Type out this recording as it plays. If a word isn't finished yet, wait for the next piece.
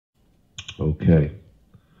Okay.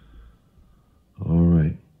 All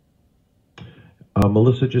right.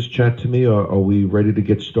 Melissa, just chat to me. Are we ready to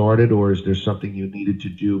get started, or is there something you needed to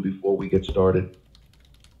do before we get started?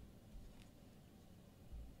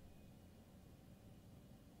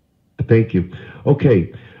 Thank you.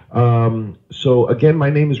 Okay. So again, my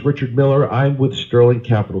name is Richard Miller. I'm with Sterling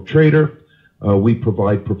Capital Trader. We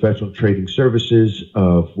provide professional trading services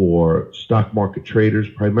for stock market traders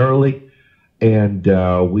primarily, and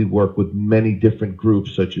we work with many different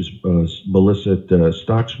groups, such as Melissa at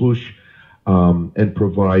Stock Swoosh, and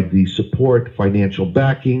provide the support, financial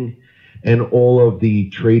backing, and all of the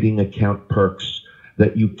trading account perks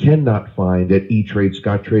that you cannot find at E-Trade,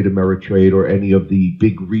 Scottrade, Ameritrade, or any of the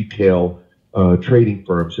big retail trading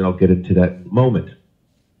firms, and I'll get into that in a moment.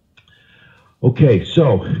 Okay,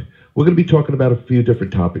 so we're going to be talking about a few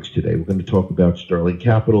different topics today. We're going to talk about Sterling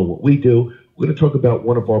Capital, what we do. We're going to talk about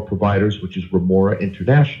one of our providers, which is Remora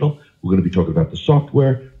International. We're going to be talking about the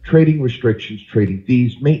software, trading restrictions, trading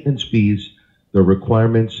fees, maintenance fees, the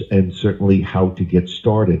requirements, and certainly how to get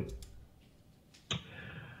started.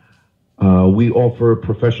 We offer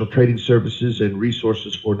professional trading services and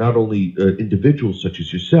resources for not only individuals such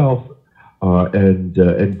as yourself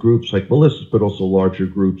and groups like Melissa's, but also larger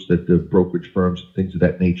groups that the brokerage firms, things of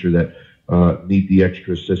that nature that need the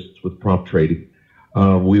extra assistance with prop trading.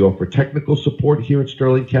 We offer technical support here at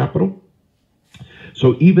Sterling Capital.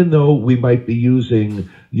 So even though we might be using,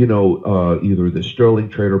 either the Sterling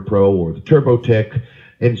Trader Pro or the TurboTech,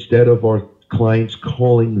 instead of our clients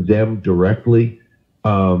calling them directly,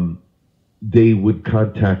 they would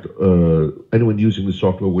contact, anyone using the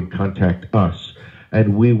software would contact us,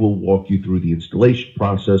 and we will walk you through the installation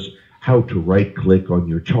process, how to right-click on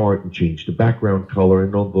your chart and change the background color,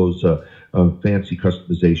 and all those fancy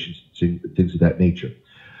customizations, things of that nature.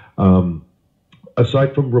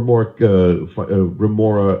 Aside from Remora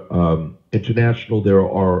International, there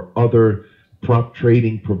are other prop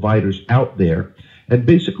trading providers out there, and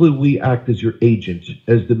basically we act as your agent,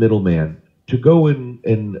 as the middleman, to go in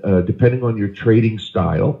and depending on your trading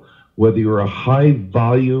style, whether you're a high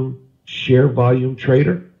volume, share volume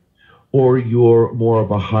trader, or you're more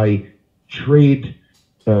of a high trade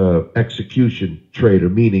execution trader,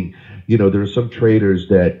 meaning, there are some traders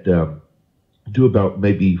that do about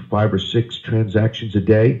maybe 5 or 6 transactions a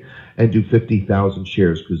day and do 50,000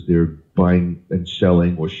 shares because they're buying and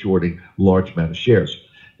selling or shorting large amount of shares.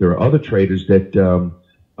 There are other traders that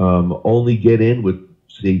only get in with,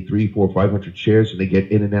 say, 300, 400, 500 shares, and they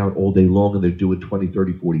get in and out all day long, and they're doing 20,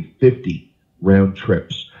 30, 40, 50 round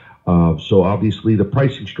trips. So obviously the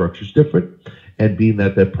pricing structure is different, and being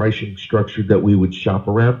that that pricing structure that we would shop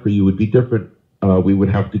around for you would be different, we would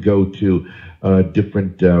have to go to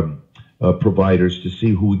different providers to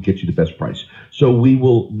see who would get you the best price. So we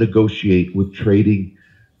will negotiate with trading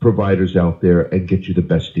providers out there and get you the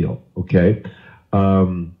best deal, okay?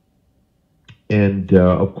 Of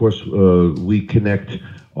course, we connect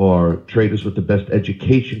our traders with the best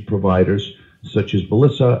education providers, such as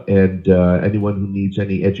Melissa, and anyone who needs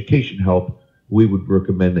any education help, we would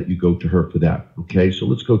recommend that you go to her for that. Okay, so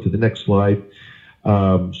let's go to the next slide.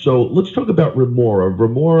 So let's talk about Remora.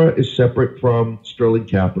 Remora is separate from Sterling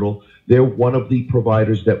Capital. They're one of the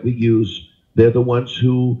providers that we use. They're the ones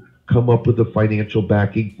who come up with the financial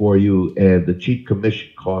backing for you and the cheap commission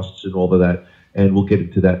costs and all of that, and we'll get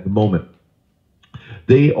into that in a moment.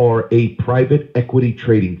 They are a private equity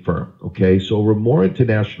trading firm, okay? So Remora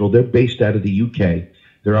International, they're based out of the UK.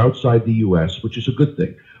 They're outside the US, which is a good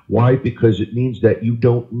thing. Why? Because it means that you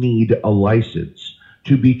don't need a license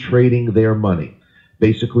to be trading their money.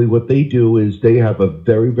 Basically, what they do is they have a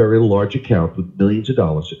very, very large account with millions of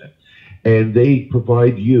dollars in it, and they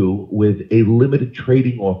provide you with a limited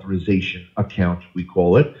trading authorization account, we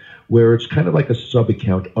call it, where it's kind of like a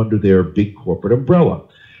sub-account under their big corporate umbrella.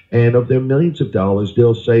 And of their millions of dollars,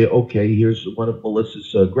 they'll say, okay, here's one of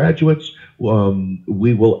Melissa's graduates.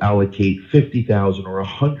 We will allocate $50,000 or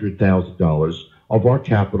 $100,000 of our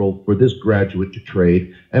capital for this graduate to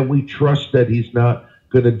trade, and we trust that he's not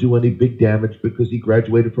going to do any big damage because he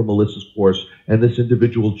graduated from Melissa's course, and this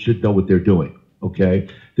individual should know what they're doing, okay?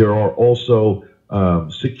 There are also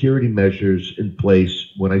security measures in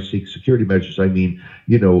place. When I say security measures, I mean,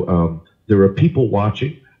 there are people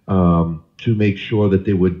watching to make sure that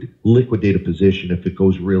they would liquidate a position if it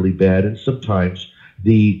goes really bad, and sometimes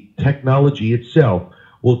the technology itself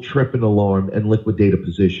will trip an alarm and liquidate a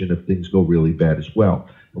position if things go really bad as well.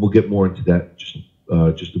 And we'll get more into that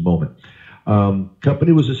in just a moment.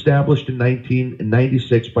 Company was established in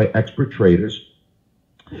 1996 by expert traders.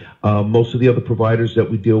 Most of the other providers that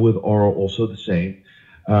we deal with are also the same.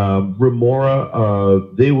 Remora,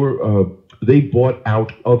 they were They bought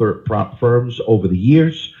out other prop firms over the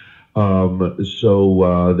years,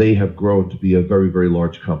 so they have grown to be a very, very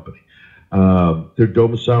large company. They're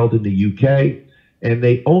domiciled in the UK, and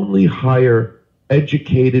they only hire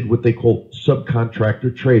educated, what they call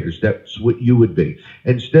subcontractor traders. That's what you would be.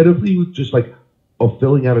 Instead of you just like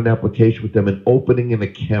filling out an application with them and opening an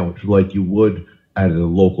account like you would at a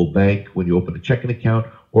local bank when you open a checking account,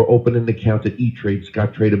 or open an account at E-Trade,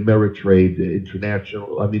 Scottrade, Ameritrade,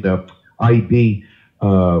 International, IB,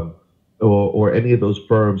 or any of those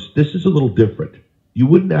firms. This is a little different. You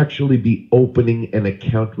wouldn't actually be opening an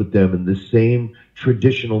account with them in the same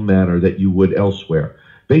traditional manner that you would elsewhere.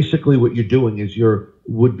 Basically, what you're doing is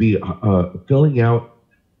would be filling out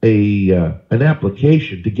an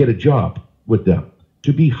application to get a job with them,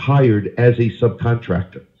 to be hired as a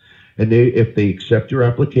subcontractor. And if they accept your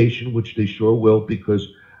application, which they sure will, because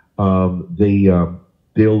they'll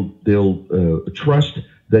trust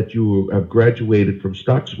that you have graduated from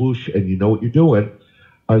Stock Swoosh and you know what you're doing,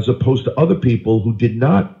 as opposed to other people who did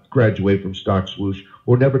not graduate from Stock Swoosh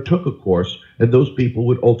or never took a course, and those people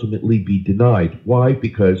would ultimately be denied. Why?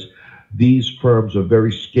 Because these firms are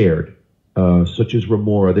very scared, such as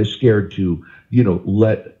Remora. They're scared to,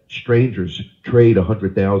 let strangers trade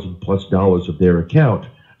 $100,000+ of their account.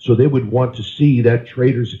 So they would want to see that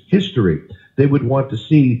trader's history. They would want to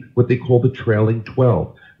see what they call the trailing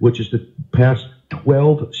 12, which is the past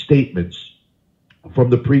 12 statements from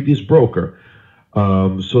the previous broker,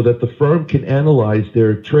 so that the firm can analyze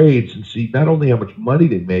their trades and see not only how much money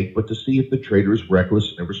they make, but to see if the trader is reckless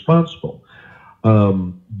and irresponsible.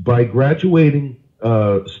 By graduating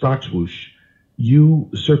Stock Swoosh, you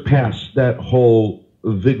surpass that whole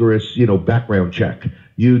vigorous, background check.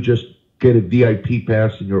 You just get a VIP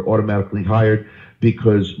pass and you're automatically hired,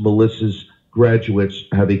 because Melissa's graduates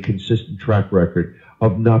have a consistent track record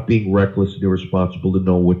of not being reckless and irresponsible, to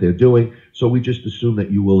know what they're doing. So we just assume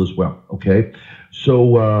that you will as well, okay?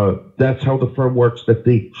 So that's how the firm works, that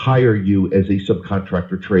they hire you as a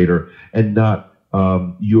subcontractor trader and not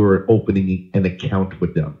you're opening an account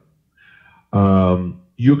with them.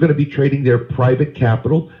 You're going to be trading their private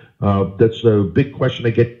capital. That's a big question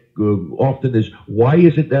I get often is, why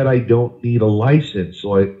is it that I don't need a license?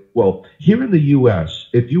 Well, here in the U.S.,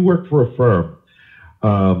 if you work for a firm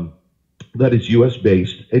that is U.S.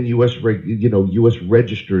 based and U.S.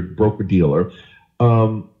 registered broker dealer,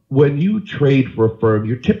 when you trade for a firm,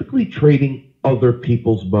 you're typically trading other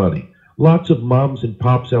people's money. Lots of moms and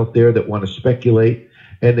pops out there that want to speculate,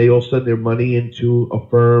 and they all send their money into a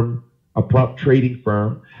firm, a prop trading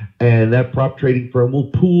firm, and that prop trading firm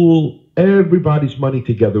will pool everybody's money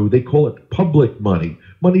together. They call it public money,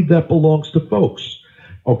 money that belongs to folks.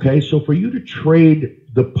 Okay, so for you to trade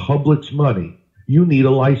the public's money, you need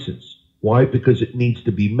a license. Why? Because it needs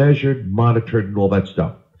to be measured, monitored, and all that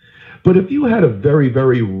stuff. But if you had a very,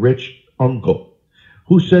 very rich uncle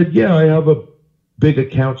who said, yeah, I have a big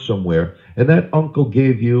account somewhere, and that uncle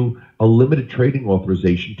gave you a limited trading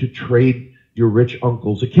authorization to trade your rich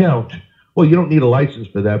uncle's account, well, you don't need a license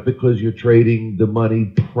for that, because you're trading the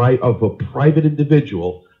money of a private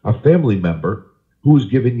individual, a family member, who's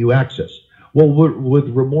giving you access. Well, with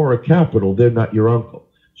Remora Capital, they're not your uncle,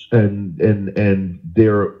 and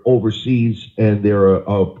they're overseas, and they're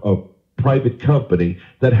a private company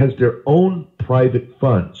that has their own private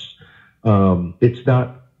funds. It's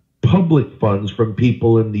not public funds from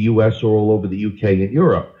people in the U.S. or all over the U.K. and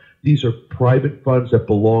Europe. These are private funds that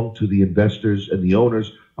belong to the investors and the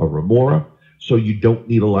owners of Remora, so you don't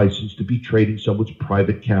need a license to be trading someone's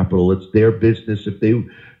private capital. It's their business if they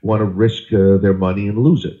want to risk their money and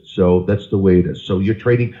lose it. So that's the way it is. So you're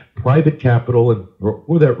trading private capital, and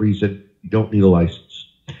for that reason, you don't need a license.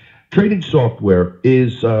 Trading software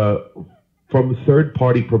is from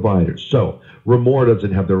third-party providers. So Remora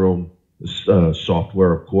doesn't have their own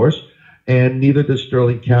software, of course, and neither does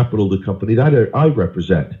Sterling Capital, the company that I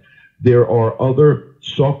represent. There are other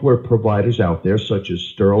software providers out there, such as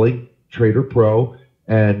Sterling, Trader Pro,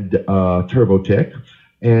 and TurboTech,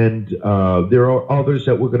 and there are others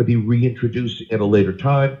that we're going to be reintroducing at a later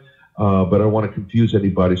time, but I don't want to confuse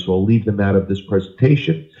anybody, so I'll leave them out of this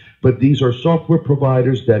presentation. But these are software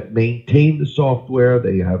providers that maintain the software.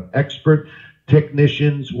 They have expert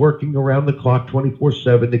technicians working around the clock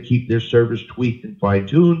 24/7 to keep their servers tweaked and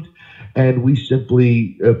fine-tuned, and we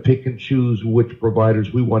simply pick and choose which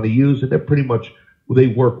providers we want to use, and they're pretty much, they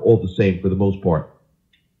work all the same for the most part.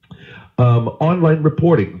 Online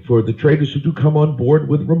reporting for the traders who do come on board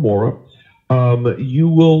with Remora.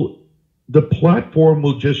 The platform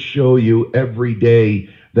will just show you every day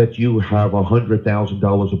that you have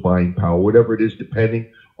 $100,000 of buying power, whatever it is, depending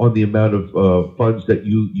on the amount of funds that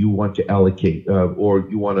you want to allocate or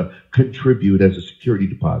you want to contribute as a security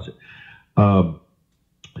deposit.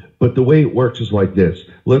 But the way it works is like this.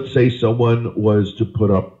 Let's say someone was to put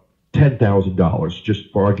up $10,000,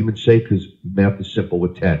 just for argument's sake, because math is simple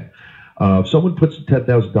with 10. If someone puts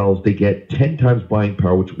 $10,000, they get 10 times buying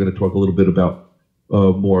power, which we're going to talk a little bit about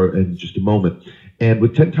more in just a moment. And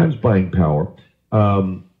with 10 times buying power,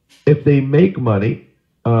 if they make money,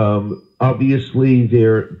 obviously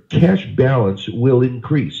their cash balance will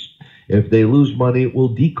increase. If they lose money, it will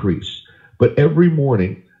decrease. But every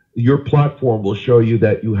morning, your platform will show you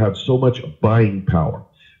that you have so much buying power.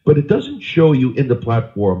 But it doesn't show you in the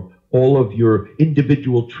platform all of your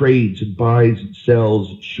individual trades and buys and sells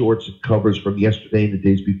and shorts and covers from yesterday and the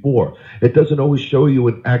days before. It doesn't always show you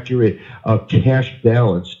an accurate cash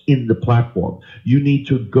balance in the platform. You need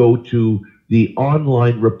to go to the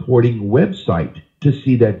online reporting website to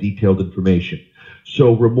see that detailed information.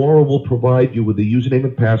 So Remora will provide you with a username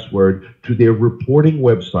and password to their reporting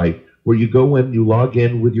website, where you go in, you log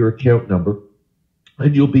in with your account number,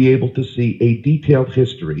 and you'll be able to see a detailed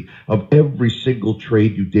history of every single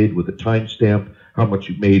trade you did with a timestamp, how much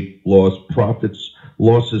you made, lost, profits,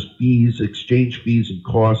 losses, fees, exchange fees and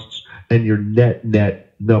costs, and your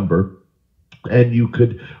net number. And you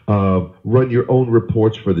could run your own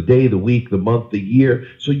reports for the day, the week, the month, the year.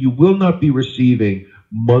 So you will not be receiving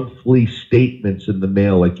monthly statements in the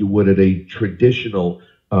mail like you would at a traditional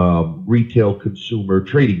retail consumer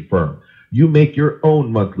trading firm. You make your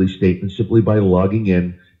own monthly statement simply by logging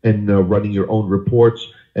in and running your own reports.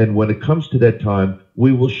 And when it comes to that time,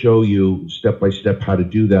 we will show you step by step how to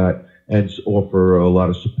do that and offer a lot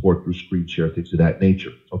of support through screen share, things of that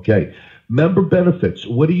nature. Okay. Member benefits.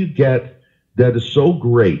 What do you get that is so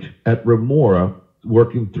great at Remora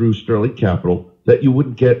working through Sterling Capital that you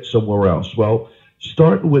wouldn't get somewhere else? Well,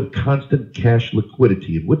 start with constant cash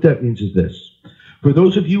liquidity. And what that means is this. For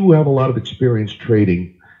those of you who have a lot of experience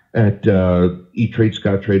trading at E-Trade,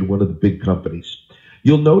 Scottrade, one of the big companies,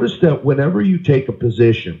 you'll notice that whenever you take a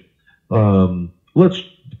position, let's,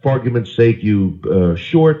 for argument's sake, you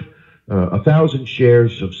short 1,000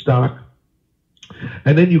 shares of stock,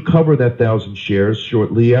 and then you cover that 1,000 shares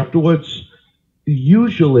shortly afterwards,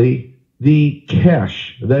 usually the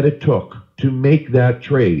cash that it took to make that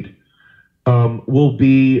trade will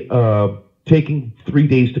be taking 3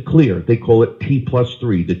 days to clear. They call it T plus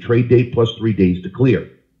 3, the trade date plus 3 days to clear.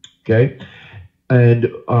 Okay? And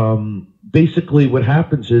basically what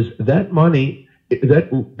happens is that money,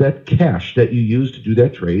 that cash that you use to do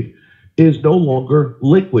that trade is no longer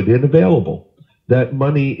liquid and available. That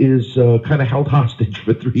money is kind of held hostage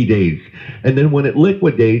for 3 days. And then when it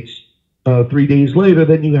liquidates 3 days later,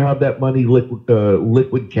 then you have that money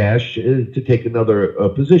liquid cash to take another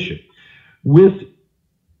position.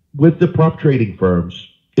 With the prop trading firms,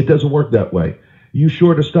 it doesn't work that way. You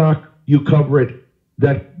short a stock, you cover it,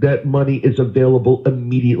 that money is available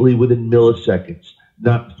immediately within milliseconds,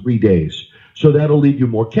 not 3 days. So that'll leave you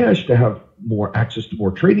more cash to have more access to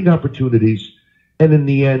more trading opportunities. And in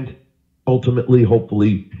the end, ultimately,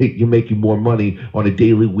 hopefully, you're making more money on a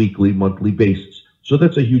daily, weekly, monthly basis. So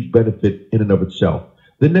that's a huge benefit in and of itself.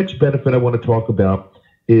 The next benefit I want to talk about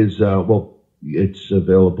is, well, it's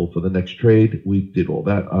available for the next trade. We did all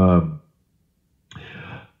that.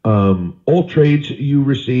 All trades, you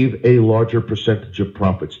receive a larger percentage of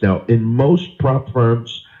profits. Now, in most prop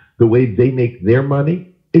firms, the way they make their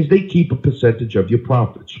money is they keep a percentage of your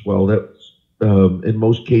profits. Well, that's in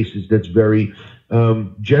most cases, that's very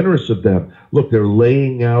generous of them. Look, they're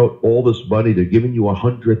laying out all this money. They're giving you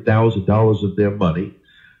 $100,000 of their money.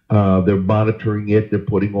 They're monitoring it. They're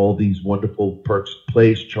putting all these wonderful perks in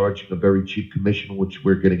place, charging a very cheap commission, which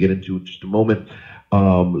we're going to get into in just a moment.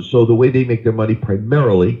 So the way they make their money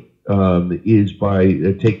primarily is by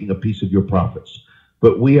taking a piece of your profits.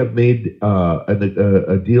 But we have made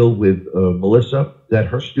a deal with Melissa that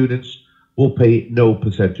her students will pay no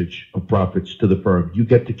percentage of profits to the firm. You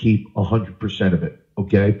get to keep 100% of it,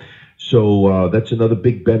 okay? So that's another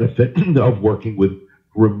big benefit of working with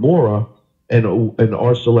Remora and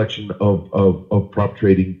our selection of prop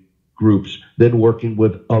trading groups than working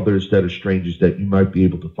with others that are strangers that you might be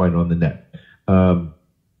able to find on the net.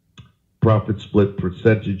 Profit split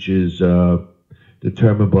percentages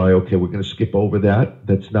determined by, okay, we're going to skip over that.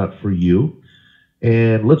 That's not for you.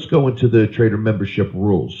 And let's go into the trader membership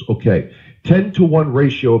rules. Okay, 10-to-1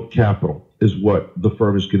 ratio of capital is what the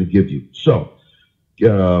firm is going to give you. So,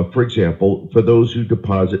 for example, for those who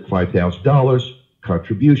deposit $5,000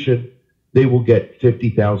 contribution, they will get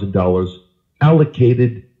 $50,000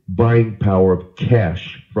 allocated buying power of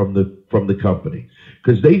cash from the company,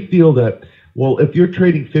 because they feel that, well, if you're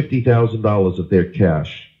trading $50,000 of their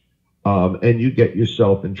cash, and you get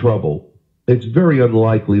yourself in trouble, it's very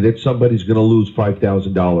unlikely that somebody's going to lose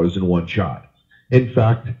 $5,000 in one shot. In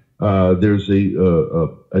fact, there's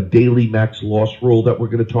a daily max loss rule that we're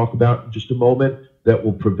going to talk about in just a moment that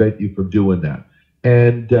will prevent you from doing that.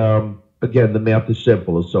 And again, the math is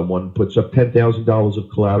simple. If someone puts up $10,000 of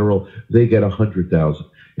collateral, they get $100,000.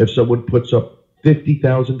 If someone puts up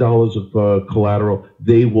 $50,000 of collateral,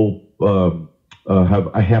 they will have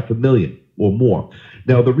a $500,000 or more.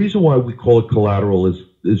 Now, the reason why we call it collateral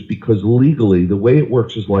is because legally, the way it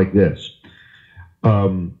works is like this.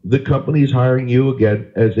 The company is hiring you,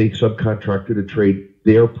 again, as a subcontractor to trade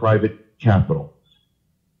their private capital.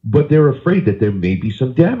 But they're afraid that there may be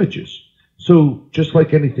some damages. So just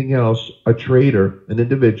like anything else, a trader, an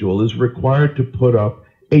individual, is required to put up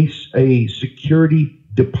a security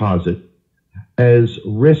deposit as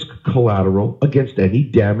risk collateral against any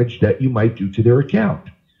damage that you might do to their account.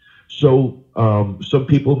 So some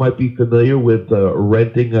people might be familiar with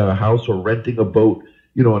renting a house or renting a boat,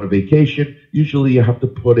 on a vacation. Usually you have to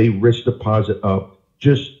put a risk deposit up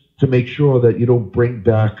just to make sure that you don't bring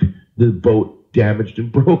back the boat damaged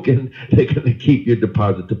and broken. They're going to keep your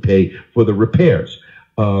deposit to pay for the repairs.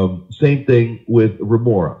 Same thing with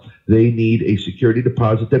Remora. They need a security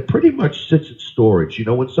deposit that pretty much sits in storage.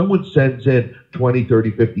 When someone sends in $20,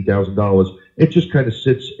 $30, $50,000, it just kind of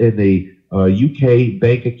sits in a UK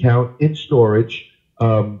bank account in storage,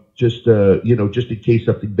 just in case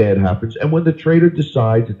something bad happens. And when the trader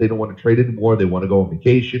decides that they don't want to trade anymore, they want to go on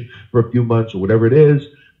vacation for a few months or whatever it is,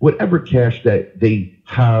 whatever cash that they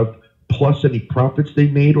have, plus any profits they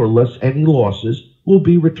made or less any losses, will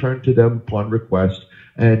be returned to them upon request.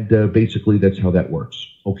 And basically, that's how that works.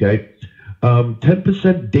 Okay?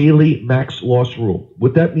 10% daily max loss rule.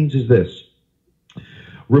 What that means is this.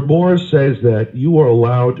 Remora says that you are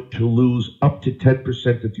allowed to lose up to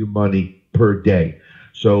 10% of your money per day.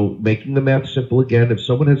 So making the math simple again, if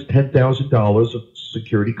someone has $10,000 of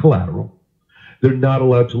security collateral, they're not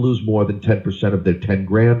allowed to lose more than 10% of their 10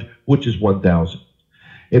 grand, which is $1,000.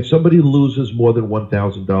 If somebody loses more than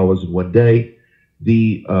 $1,000 in one day,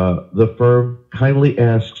 the firm kindly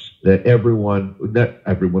asks that everyone, not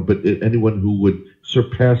everyone, but anyone who would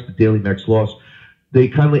surpass the daily max loss, they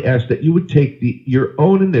kindly ask that you would take your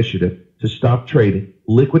own initiative to stop trading,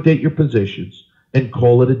 liquidate your positions, and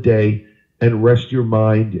call it a day, and rest your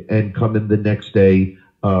mind and come in the next day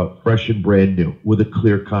fresh and brand new with a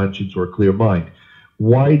clear conscience or a clear mind.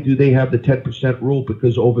 Why do they have the 10% rule?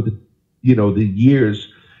 Because over the years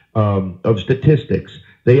of statistics,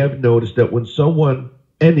 they have noticed that when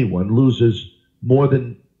anyone loses more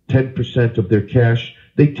than 10% of their cash,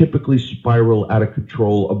 they typically spiral out of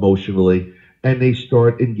control emotionally, and they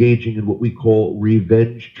start engaging in what we call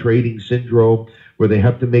revenge trading syndrome, where they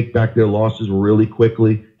have to make back their losses really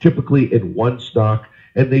quickly, typically in one stock,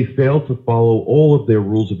 and they fail to follow all of their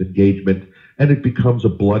rules of engagement, and it becomes a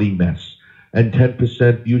bloody mess. And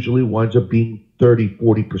 10% usually winds up being 30,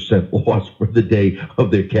 40% loss for the day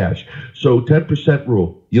of their cash. So 10%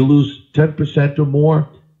 rule. You lose 10% or more,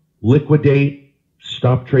 liquidate,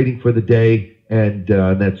 stop trading for the day, and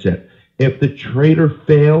that's it. If the trader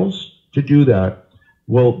fails to do that,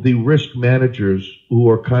 well, the risk managers who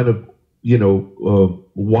are kind of,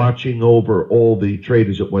 watching over all the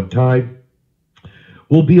traders at one time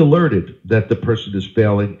will be alerted that the person is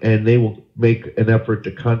failing, and they will make an effort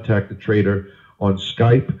to contact the trader on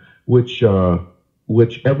Skype, which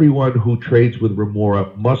everyone who trades with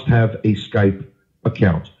Remora must have a Skype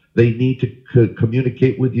account. They need to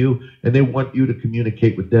communicate with you, and they want you to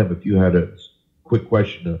communicate with them if you had a quick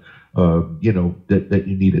question, that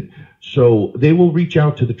you needed. So they will reach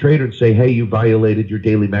out to the trader and say, hey, you violated your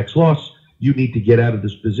daily max loss. You need to get out of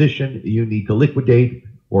this position. You need to liquidate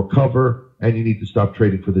or cover, and you need to stop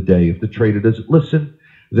trading for the day. If the trader doesn't listen,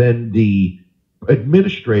 then the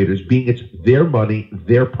administrators, being it's their money,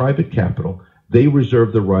 their private capital, they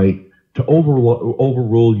reserve the right to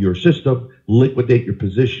overrule your system, liquidate your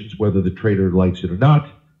positions, whether the trader likes it or not,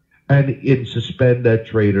 and suspend that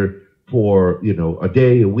trader for a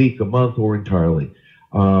day, a week, a month, or entirely.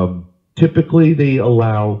 Typically, they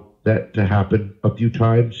allow that to happen a few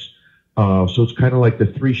times. So it's kind of like the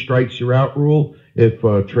 3 strikes you're out rule. If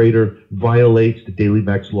a trader violates the daily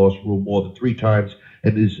max loss rule more than 3 times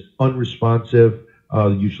and is unresponsive,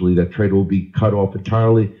 usually that trader will be cut off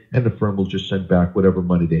entirely, and the firm will just send back whatever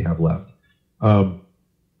money they have left.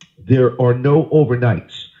 There are no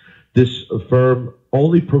overnights. This firm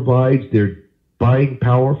only provides their buying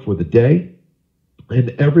power for the day, and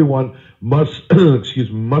everyone must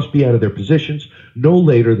must be out of their positions no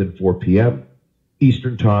later than 4 p.m.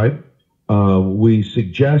 Eastern Time. We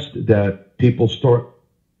suggest that people start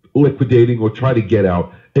liquidating or try to get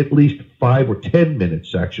out at least 5 or 10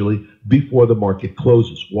 minutes actually before the market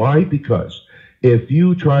closes. Why? Because if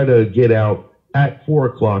you try to get out at 4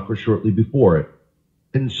 o'clock or shortly before it,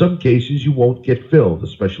 in some cases you won't get filled,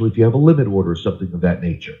 especially if you have a limit order or something of that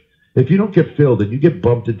nature. If you don't get filled and you get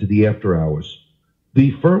bumped into the after hours,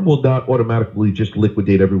 the firm will not automatically just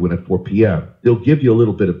liquidate everyone at 4 p.m. They'll give you a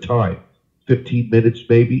little bit of time, 15 minutes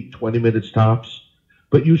maybe, 20 minutes tops.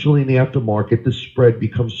 But usually in the aftermarket, the spread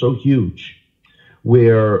becomes so huge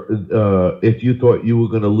where if you thought you were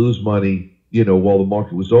going to lose money, while the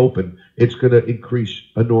market was open, it's going to increase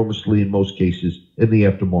enormously in most cases in the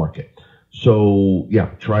aftermarket. So, yeah,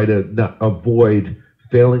 try to not avoid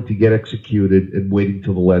failing to get executed and waiting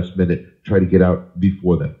till the last minute. Try to get out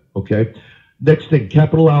before then, okay? Next thing,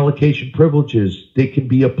 capital allocation privileges. They can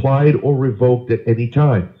be applied or revoked at any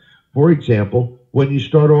time. For example, when you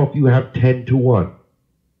start off, you have 10 to 1.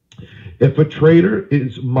 If a trader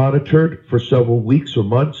is monitored for several weeks or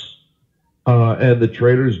months, and the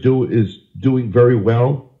trader is doing very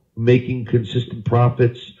well, making consistent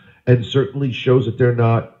profits, and certainly shows that they're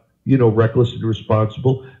not, reckless and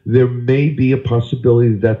irresponsible, there may be a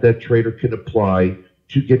possibility that that trader can apply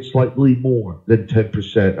to get slightly more than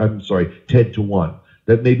 10%. I'm sorry, 10 to 1.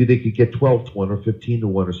 That maybe they could get 12 to 1 or 15 to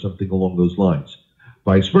 1 or something along those lines.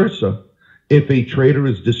 Vice versa. If a trader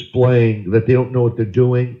is displaying that they don't know what they're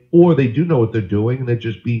doing, or they do know what they're doing and they're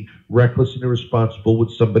just being reckless and irresponsible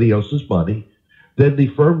with somebody else's money, then the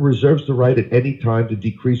firm reserves the right at any time to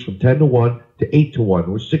decrease from 10 to 1 to 8 to 1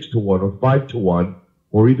 or 6 to 1 or 5 to 1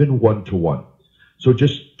 or even 1 to 1. So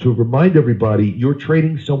just to remind everybody, you're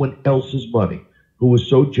trading someone else's money who was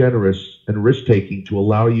so generous and risk-taking to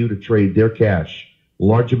allow you to trade their cash,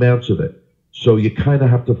 large amounts of it. So you kind of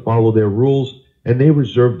have to follow their rules, and they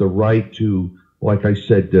reserve the right to, like I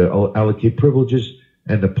said, allocate privileges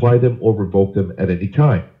and apply them or revoke them at any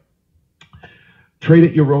time. Trade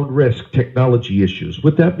at your own risk, technology issues.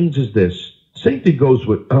 What that means is this. Same thing goes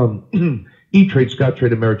with E-Trade,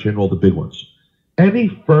 Scottrade, Ameritrade, and all the big ones. Any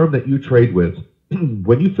firm that you trade with,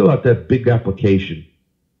 when you fill out that big application,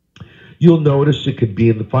 you'll notice it could be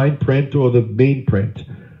in the fine print or the main print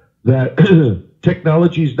that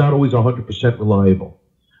technology is not always 100% reliable.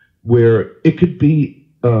 Where it could be,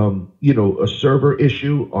 a server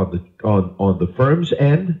issue on the firm's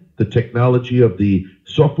end, the technology of the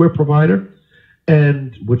software provider,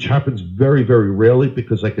 and which happens very, very rarely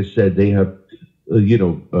because, like I said, they have,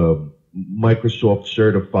 Microsoft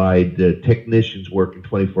certified technicians working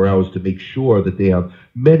 24 hours to make sure that they have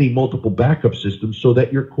multiple backup systems so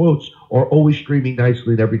that your quotes are always streaming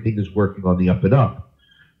nicely and everything is working on the up and up.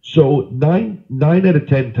 So nine out of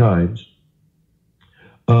 10 times,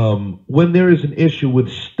 when there is an issue with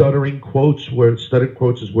stuttering quotes, where stuttering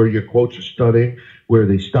quotes is where your quotes are stuttering, where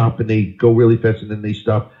they stop and they go really fast and then they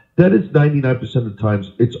stop, that is 99% of the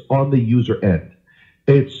times it's on the user end.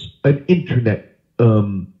 It's an internet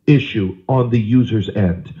issue on the user's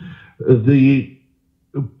end. The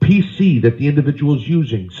PC that the individual is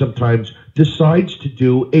using sometimes decides to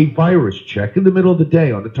do a virus check in the middle of the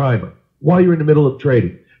day on a timer while you're in the middle of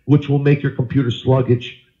trading, which will make your computer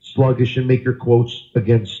sluggish and make your quotes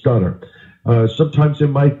again stutter. Sometimes there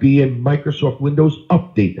might be a Microsoft Windows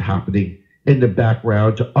update happening in the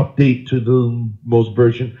background to update to the most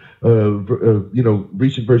recent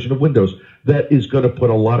version of Windows. That is going to put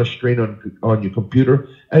a lot of strain on your computer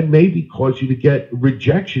and maybe cause you to get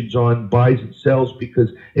rejections on buys and sells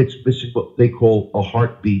because it's missing what they call a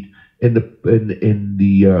heartbeat in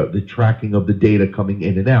the tracking of the data coming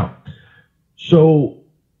in and out. So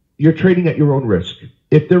you're trading at your own risk.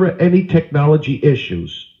 If there are any technology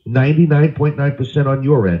issues, 99.9% on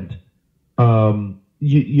your end,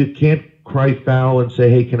 you can't cry foul and say,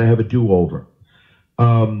 hey, can I have a do-over?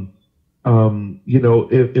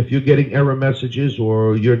 If you're getting error messages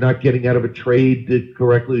or you're not getting out of a trade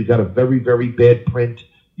correctly, you got a very, very bad print,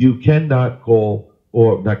 you cannot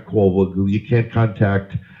you can't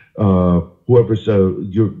contact whoever's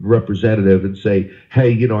your representative and say,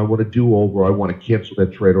 hey, I want a do-over, I want to cancel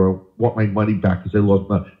that trade, or I want my money back because I lost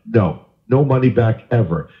money. No money back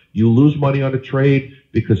ever. You lose money on a trade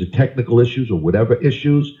because of technical issues or whatever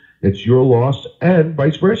issues, it's your loss, and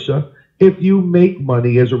vice versa. If you make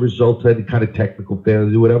money as a result of any kind of technical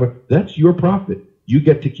failure or whatever, that's your profit. You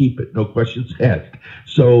get to keep it, no questions asked.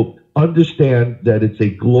 So understand that it's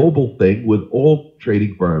a global thing with all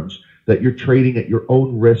trading firms, that you're trading at your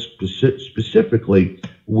own risk, specifically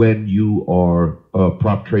when you are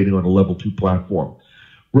prop trading on a level 2 platform.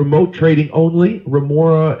 Remote trading only.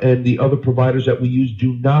 Remora and the other providers that we use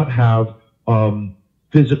do not have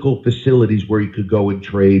physical facilities where you could go and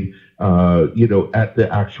trade, at the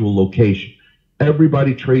actual location.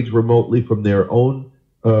 Everybody trades remotely from their own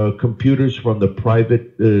computers, from the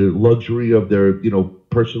private luxury of their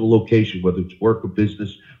personal location, whether it's work or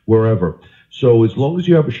business, wherever. So as long as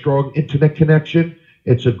you have a strong internet connection,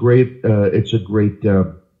 it's a great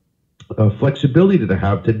flexibility to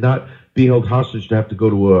have, to not be held hostage to have to go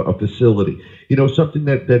to a facility. Something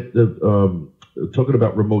talking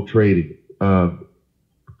about remote trading.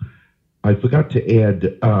 I forgot to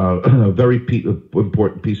add a very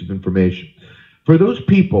important piece of information. For those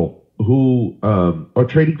people who are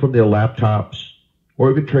trading from their laptops or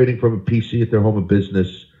even trading from a PC at their home of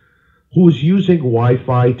business, who is using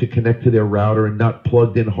Wi-Fi to connect to their router and not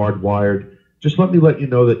plugged in hardwired, just let you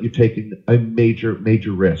know that you're taking a major,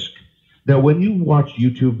 major risk. Now, when you watch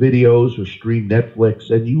YouTube videos or stream Netflix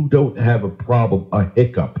and you don't have a problem, a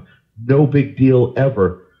hiccup, no big deal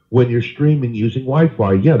ever when you're streaming using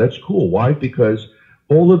Wi-Fi. Yeah, that's cool. Why? Because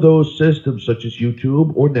all of those systems, such as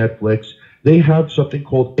YouTube or Netflix, they have something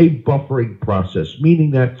called a buffering process,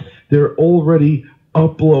 meaning that they're already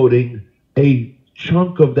uploading a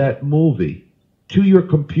chunk of that movie to your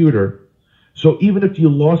computer. So even if you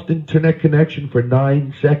lost internet connection for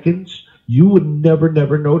 9 seconds, you would never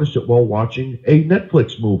notice it while watching a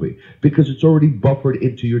Netflix movie because it's already buffered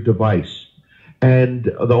into your device. And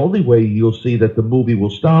the only way you'll see that the movie will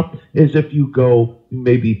stop is if you go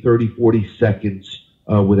maybe 30, 40 seconds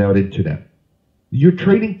without internet. Your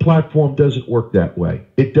trading platform doesn't work that way.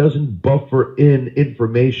 It doesn't buffer in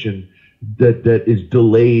information that is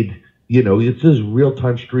delayed. It says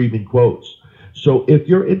real-time streaming quotes. So if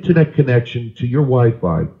your internet connection to your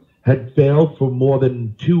Wi-Fi had failed for more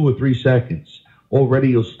than 2 or 3 seconds, already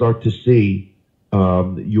you'll start to see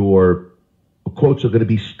your quotes are going to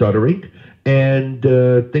be stuttering, and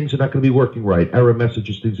things are not going to be working right, error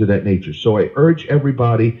messages, things of that nature. So I urge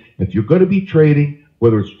everybody, if you're going to be trading,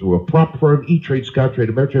 whether it's through a prop firm, E-Trade, Scottrade,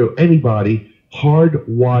 Ameritrade, or anybody,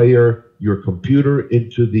 hardwire your computer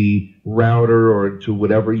into the router or into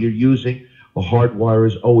whatever you're using. A hardwire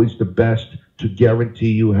is always the best to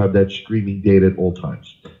guarantee you have that streaming data at all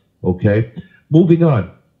times. Okay? Moving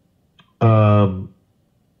on.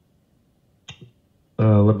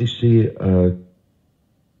 Let me see.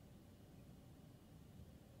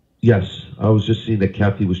 Yes, I was just seeing that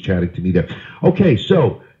Kathy was chatting to me there. Okay,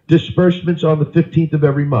 so disbursements on the 15th of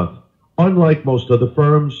every month. Unlike most other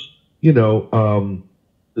firms,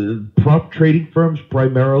 prop trading firms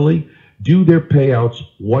primarily do their payouts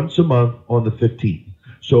once a month on the 15th.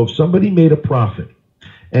 So if somebody made a profit,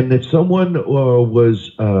 and if someone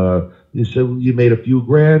you say you made a few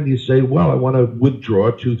grand, you say, well, I want to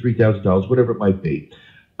withdraw $2,000, $3,000, whatever it might be.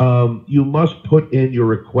 You must put in your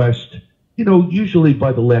request, usually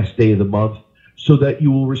by the last day of the month, so that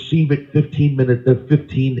you will receive it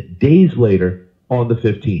 15 days later on the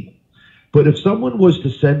 15th. But if someone was to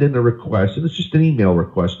send in a request, and it's just an email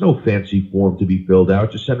request, no fancy form to be filled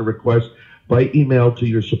out, just send a request by email to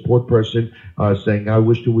your support person saying, I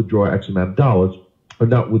wish to withdraw X amount of dollars, or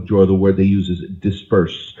not withdraw, the word they use is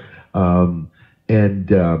disperse.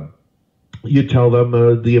 You tell them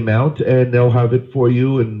the amount, and they'll have it for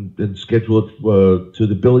you and schedule it to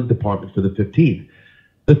the billing department for the 15th.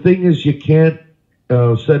 The thing is, you can't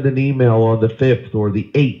send an email on the 5th or the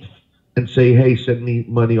 8th and say, hey, send me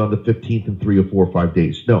money on the 15th in 3 or 4 or 5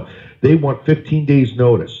 days. No, they want 15 days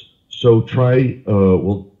notice. So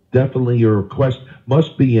definitely your request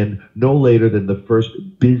must be in no later than the first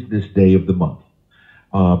business day of the month.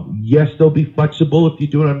 Yes, they'll be flexible if you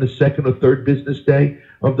do it on the second or third business day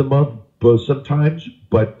of the month sometimes,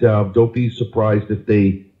 but don't be surprised if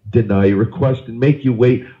they deny your request and make you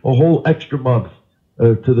wait a whole extra month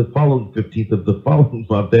to the following 15th of the following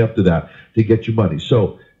month after that to get your money.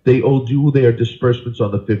 So they all do their disbursements on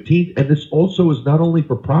the 15th, and this also is not only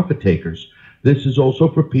for profit takers. This is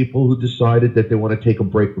also for people who decided that they want to take a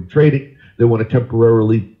break from trading. They want to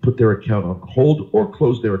temporarily put their account on hold or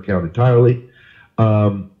close their account entirely.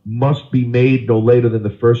 Must be made no later than the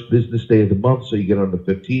first business day of the month, so you get on the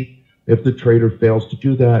 15th. If the trader fails to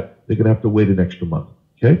do that, they're going to have to wait an extra month.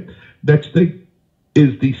 Okay? Next thing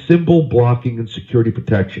is the symbol blocking and security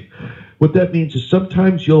protection. What that means is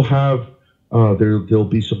sometimes you'll have, there'll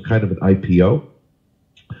be some kind of an IPO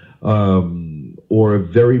or a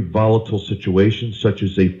very volatile situation, such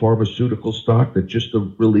as a pharmaceutical stock that just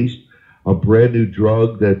released a brand new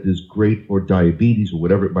drug that is great for diabetes or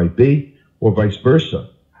whatever it might be, or vice versa.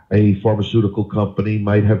 A pharmaceutical company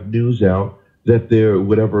might have news out that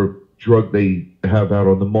whatever drug they have out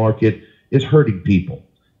on the market is hurting people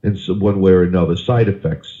in one way or another, side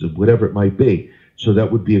effects, whatever it might be. So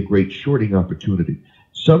that would be a great shorting opportunity.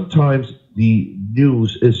 Sometimes the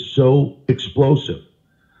news is so explosive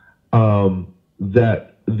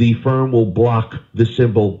that the firm will block the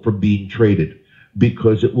symbol from being traded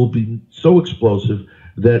because it will be so explosive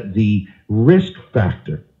that the risk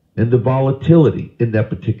factor and the volatility in that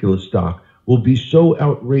particular stock will be so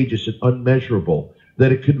outrageous and unmeasurable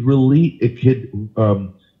that it could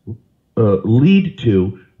lead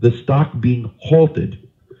to the stock being halted,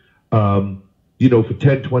 for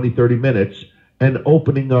 10, 20, 30 minutes and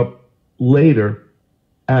opening up later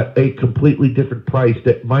at a completely different price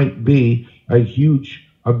that might be a huge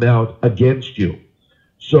amount against you.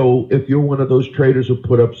 So if you're one of those traders who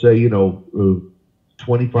put up, say, $25,000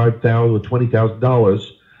 or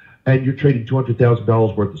 $20,000, and you're trading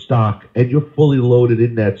 $200,000 worth of stock, and you're fully loaded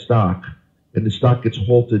in that stock, and the stock gets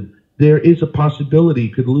halted, there is a possibility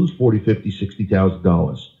you could lose $40,000, $50,000,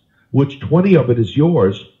 $60,000, which 20 of it is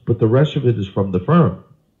yours, but the rest of it is from the firm.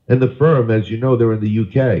 And the firm, as you know, they're in the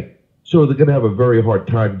UK. So they're going to have a very hard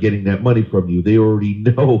time getting that money from you. They already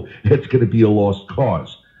know it's going to be a lost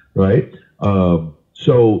cause, right?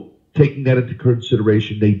 So taking that into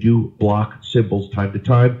consideration, they do block symbols time to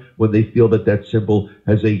time when they feel that that symbol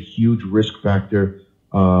has a huge risk factor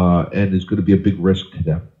and is going to be a big risk to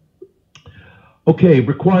them. Okay,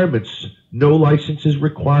 requirements. No license is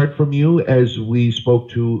required from you, as we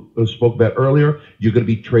spoke about earlier. You're going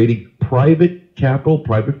to be trading private capital,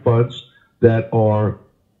 private funds that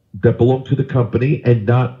belong to the company and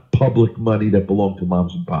not public money that belong to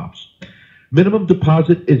moms and pops. Minimum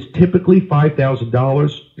deposit is typically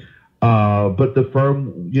 $5,000, but the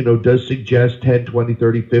firm, does suggest 10, 20,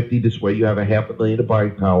 30, 50. This way you have a $500,000 of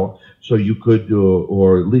buying power, so you could,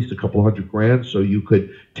 or at least a couple $100,000, so you could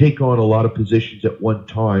take on a lot of positions at one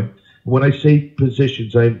time. When I say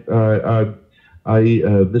positions, I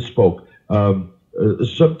misspoke.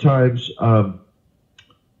 Sometimes,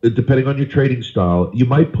 depending on your trading style, you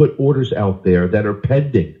might put orders out there that are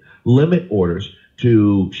pending, limit orders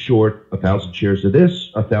to short 1,000 shares of this,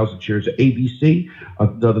 1,000 shares of ABC,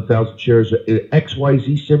 another 1,000 shares of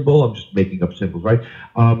XYZ symbol. I'm just making up symbols, right?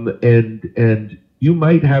 And you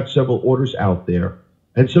might have several orders out there,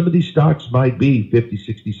 and some of these stocks might be $50,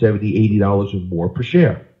 $60, $70, $80 or more per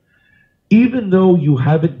share. Even though you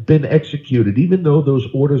haven't been executed, even though those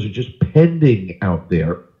orders are just pending out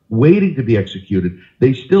there, waiting to be executed,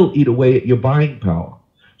 they still eat away at your buying power.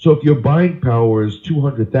 So if your buying power is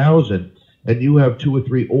 200,000 and you have 2 or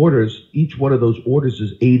 3 orders, each one of those orders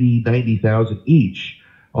is 80, 90,000 each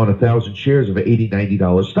on 1,000 shares of an $80,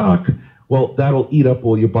 $90 stock, well, that'll eat up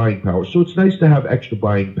all your buying power. So it's nice to have extra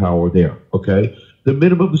buying power there, okay? The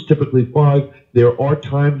minimum is typically 5. There are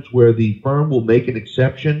times where the firm will make an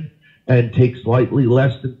exception and take slightly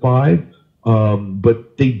less than 5,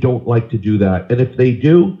 but they don't like to do that. And if they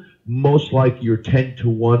do, most likely your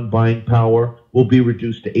 10-to-1 buying power will be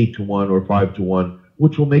reduced to 8-to-1 or 5-to-1,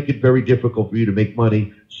 which will make it very difficult for you to make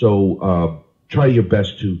money. So try your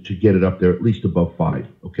best to get it up there, at least above 5,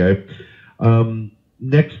 okay?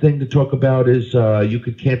 Next thing to talk about is you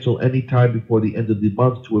could cancel any time before the end of the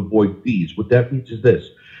month to avoid fees. What that means is this: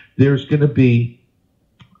 there's going to be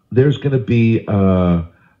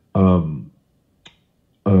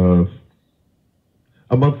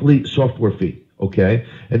a monthly software fee, okay?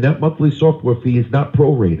 And that monthly software fee is not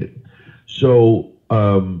prorated. So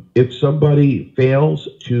if somebody fails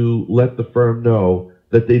to let the firm know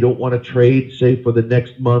that they don't want to trade, say, for the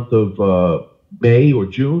next month of May or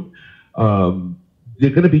June, they're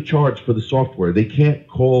going to be charged for the software. They can't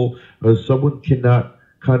call, someone cannot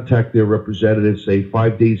contact their representative, say,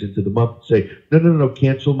 5 days into the month and say, no,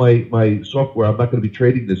 cancel my software. I'm not going to be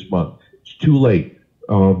trading this month. It's too late.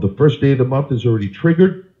 The first day of the month is already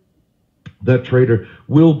triggered. That trader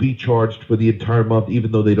will be charged for the entire month,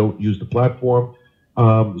 even though they don't use the platform.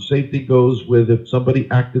 Same thing goes with if somebody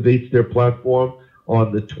activates their platform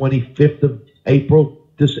on the 25th of April,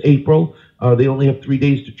 this April, they only have 3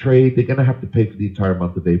 days to trade. They're going to have to pay for the entire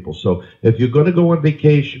month of April. So if you're going to go on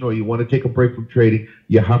vacation or you want to take a break from trading,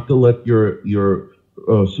 you have to let your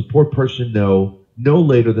support person know no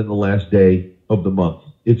later than the last day of the month.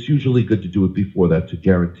 It's usually good to do it before that to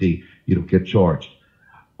guarantee you don't get charged.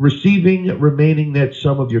 Receiving remaining net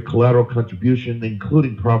sum of your collateral contribution,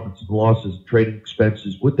 including profits and losses, trading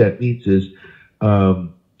expenses. What that means is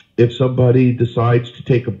if somebody decides to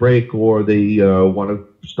take a break or they want to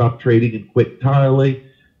stop trading and quit entirely,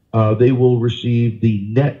 they will receive the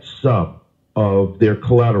net sum of their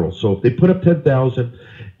collateral. So if they put up $10,000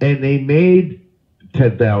 and they made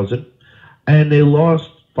 $10,000 and they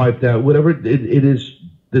lost $5,000, whatever it is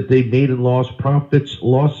that they made and lost, profits,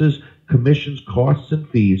 losses, commissions, costs, and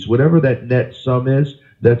fees, whatever that net sum is,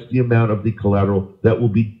 that's the amount of the collateral that will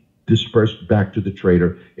be dispersed back to the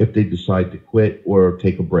trader if they decide to quit or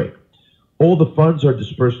take a break. All the funds are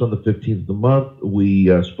dispersed on the 15th of the month. We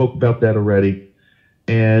spoke about that already.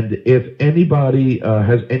 And if anybody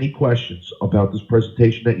has any questions about this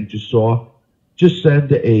presentation that you just saw, just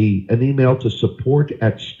send an email to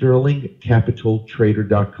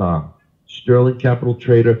support@sterlingcapitaltrader.com. Sterling Capital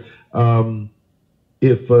Trader.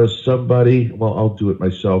 If somebody, well, I'll do it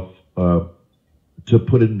myself to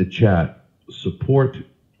put it in the chat.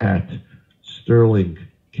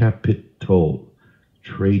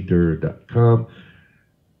 Support@sterlingcapitaltrader.com.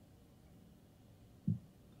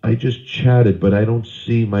 I just chatted, but I don't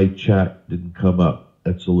see my chat didn't come up.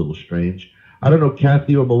 That's a little strange. I don't know,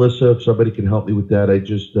 Kathy or Melissa, if somebody can help me with that. I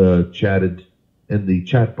just chatted in the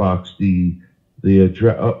chat box the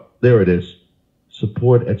address. Oh, there it is.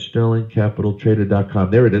 Support@sterlingcapitaltrader.com.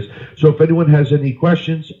 There it is. So if anyone has any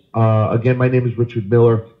questions, again, my name is Richard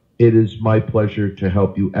Miller. It is my pleasure to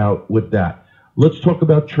help you out with that. Let's talk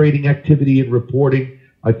about trading activity and reporting.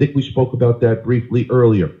 I think we spoke about that briefly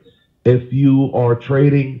earlier. If you are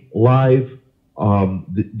trading live,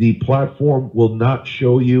 the platform will not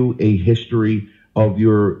show you a history of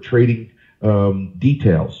your trading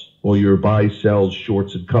details or your buys, sells,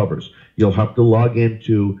 shorts, and covers. You'll have to log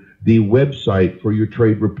into the website for your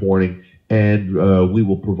trade reporting, and we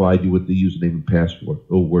will provide you with the username and password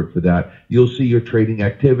for that. You'll see your trading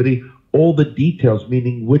activity, all the details,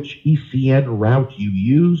 meaning which ECN route you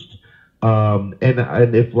used. And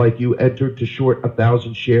if like you entered to short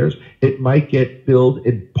 1,000 shares, it might get filled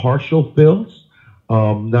in partial fills,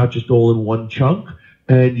 not just all in one chunk.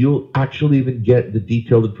 And you'll actually even get the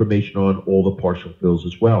detailed information on all the partial fills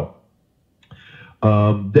as well.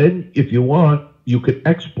 Then if you want, you could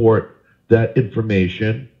export that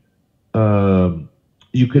information.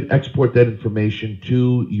 You could export that information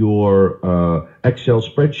to your Excel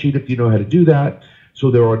spreadsheet if you know how to do that. So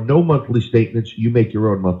there are no monthly statements. You make your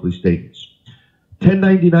own monthly statements.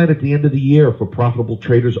 1099 at the end of the year for profitable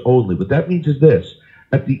traders only. What that means is this.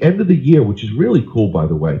 At the end of the year, which is really cool, by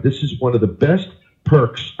the way, this is one of the best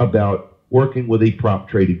perks about working with a prop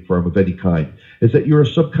trading firm of any kind, is that you're a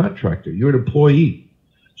subcontractor. You're an employee.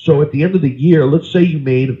 So at the end of the year, let's say you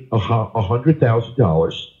made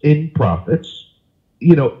 $100,000 in profits,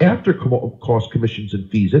 you know, after cost, commissions, and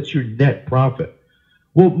fees. That's your net profit.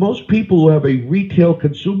 Well, most people who have a retail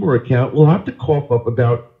consumer account will have to cough up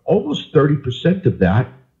about almost 30% of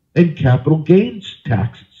that in capital gains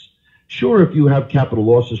taxes. Sure, if you have capital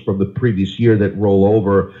losses from the previous year that roll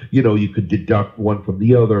over, you know, you could deduct one from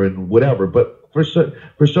the other and whatever. But for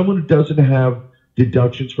someone who doesn't have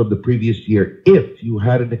deductions from the previous year, if you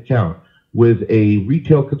had an account with a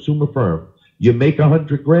retail consumer firm, you make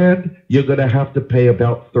 $100,000, you're going to have to pay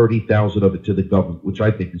about 30,000 of it to the government, which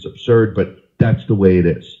I think is absurd, but that's the way it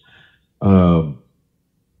is.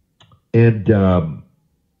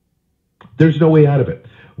 There's no way out of it.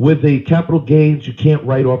 With the capital gains, you can't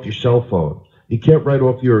write off your cell phone. You can't write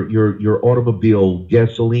off your automobile,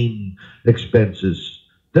 gasoline expenses.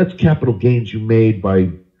 That's capital gains you made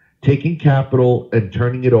by taking capital and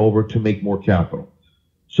turning it over to make more capital.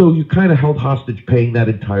 So you kind of held hostage paying that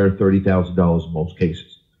entire $30,000 in most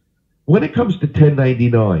cases. When it comes to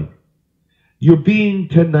 1099, you're being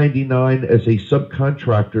 1099 as a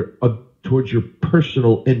subcontractor towards your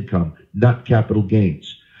personal income, not capital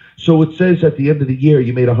gains. So it says at the end of the year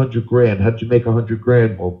you made $100,000. How did you make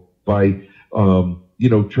 $100,000? Well, by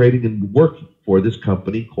trading and working for this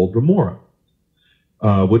company called Remora.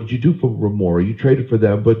 What did you do for Remora? You traded for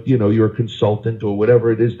them, but you're a consultant or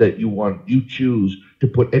whatever it is that you want. You choose to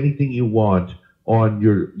put anything you want on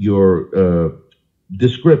your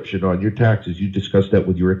description on your taxes. You discuss that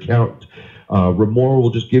with your accountant. Remora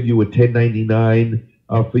will just give you a 1099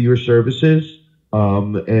 for your services,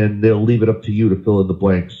 and they'll leave it up to you to fill in the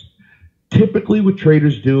blanks. Typically, what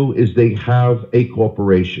traders do is they have a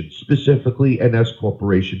corporation, specifically an S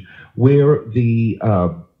corporation, where the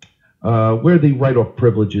write-off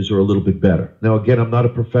privileges are a little bit better. Now, again, I'm not a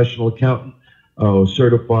professional accountant,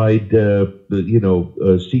 certified,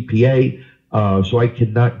 CPA, so I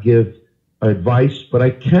cannot give advice, but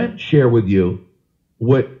I can share with you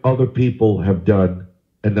what other people have done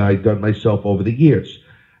and I've done myself over the years.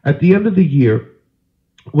 At the end of the year,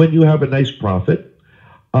 when you have a nice profit,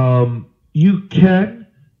 you can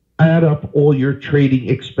add up all your trading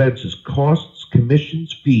expenses, costs,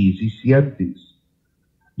 commissions, fees, ECN fees,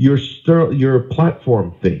 your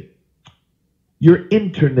platform fee, your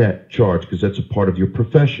internet charge, because that's a part of your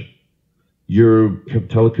profession, your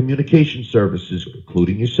telecommunication services,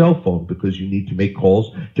 including your cell phone, because you need to make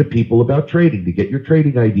calls to people about trading to get your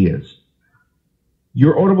trading ideas,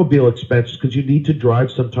 your automobile expenses, because you need to drive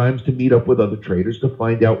sometimes to meet up with other traders to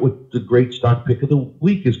find out what the great stock pick of the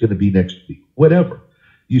week is going to be next week, whatever.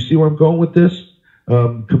 You see where I'm going with this?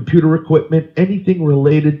 Computer equipment, anything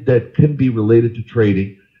related that can be related to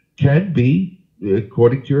trading can be,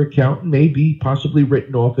 according to your accountant, may be possibly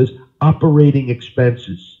written off as operating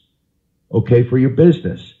expenses, okay, for your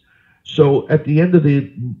business. So at the end of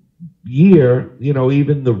the year, you know,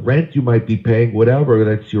 even the rent you might be paying, whatever,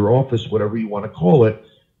 that's your office, whatever you want to call it,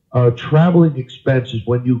 traveling expenses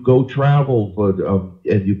when you go travel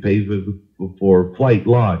and you pay for flight,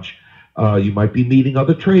 lodge. You might be meeting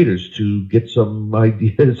other traders to get some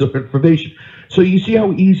ideas or information. So you see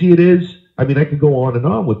how easy it is? I mean, I could go on and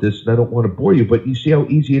on with this, and I don't want to bore you, but you see how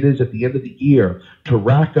easy it is at the end of the year to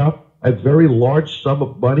rack up a very large sum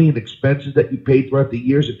of money and expenses that you paid throughout the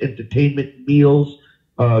years in entertainment, meals,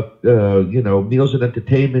 you know, meals and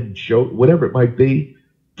entertainment, show, whatever it might be,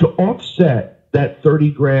 to offset that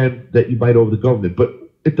 30 grand that you might owe the government. But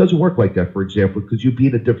it doesn't work like that, for example, because you'd be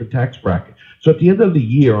in a different tax bracket. So at the end of the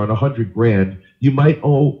year, on 100 grand, you might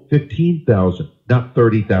owe 15,000, not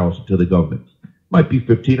 30,000 to the government. Might be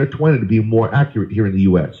 15 or 20 to be more accurate here in the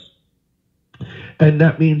U.S. And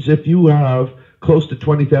that means if you have close to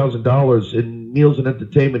 $20,000 in meals and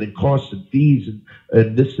entertainment and costs and fees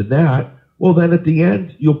and this and that, well, then at the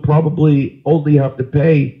end, you'll probably only have to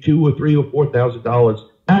pay $2,000 or $3,000 or $4,000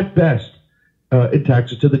 at best in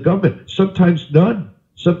taxes to the government. Sometimes none,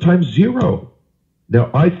 sometimes zero.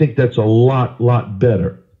 Now, I think that's a lot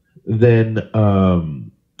better than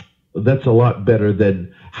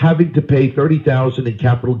having to pay $30,000 in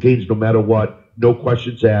capital gains no matter what, no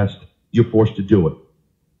questions asked. You're forced to do it.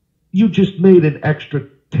 You just made an extra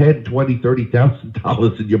 $10,000, $20,000,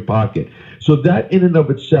 $30,000 in your pocket. So that in and of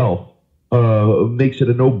itself makes it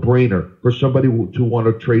a no-brainer for somebody to want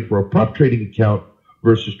to trade for a prop trading account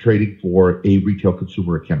versus trading for a retail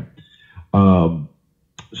consumer account.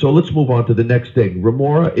 So let's move on to the next thing.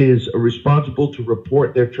 Remora is responsible to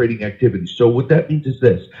report their trading activities. So what that means is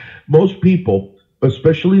this. Most people,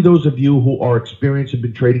 especially those of you who are experienced and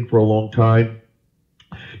been trading for a long time,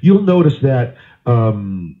 you'll notice that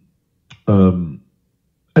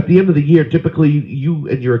at the end of the year, typically you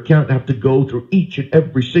and your accountant have to go through each and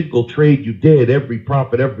every single trade you did, every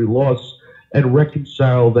profit, every loss, and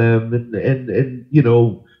reconcile them and you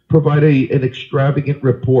know, provide an extravagant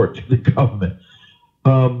report to the government.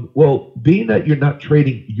 Well, being that you're not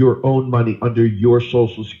trading your own money under your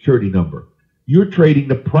social security number, you're trading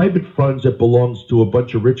the private funds that belongs to a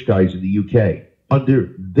bunch of rich guys in the UK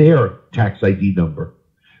under their tax ID number.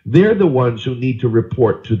 They're the ones who need to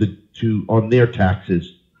report on their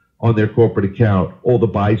taxes, on their corporate account, all the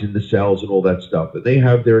buys and the sells and all that stuff. And they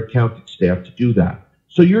have their accounting staff to do that.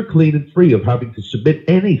 So you're clean and free of having to submit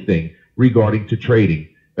anything regarding to trading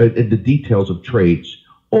and the details of trades.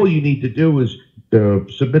 All you need to do is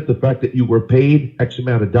submit the fact that you were paid X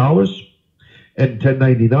amount of dollars and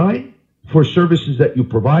 1099 for services that you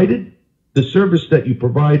provided. The service that you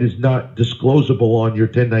provide is not disclosable on your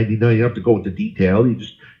 1099. You don't have to go into detail. You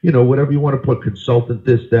just, you know, whatever you want to put, consultant,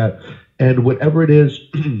 this, that, and whatever it is,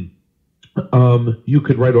 you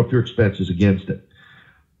could write off your expenses against it.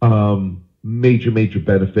 Major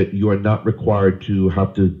benefit. You are not required to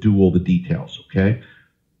have to do all the details, okay?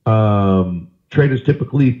 Traders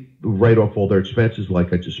typically write off all their expenses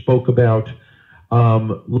like I just spoke about.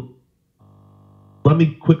 Let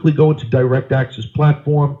me quickly go into Direct Access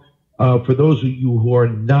Platform. For those of you who are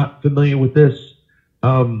not familiar with this,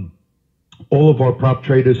 all of our prop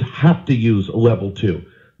traders have to use a level 2.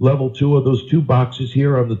 Level 2 are those two boxes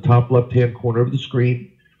here on the top left-hand corner of the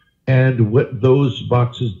screen. And what those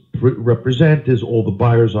boxes represent is all the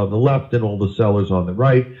buyers on the left and all the sellers on the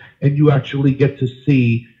right. And you actually get to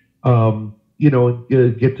see,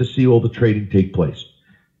 get to see all the trading take place.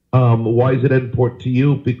 Why is it important to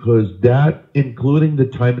you? Because that, including the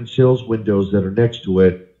time and sales windows that are next to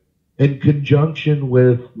it, in conjunction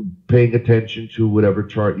with paying attention to whatever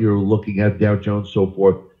chart you're looking at, Dow Jones, so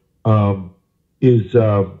forth, is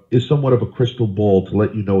somewhat of a crystal ball to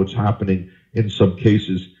let you know what's happening in some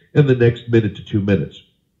cases in the next minute to 2 minutes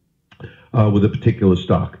with a particular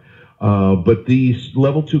stock. But the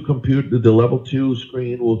level 2 computer, the level 2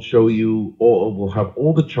 screen will show you will have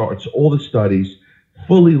all the charts, all the studies,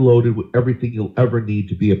 fully loaded with everything you'll ever need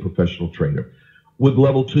to be a professional trader. With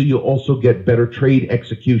level 2, you'll also get better trade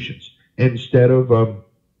executions. Instead of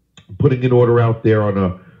putting an order out there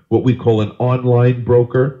on what we call an online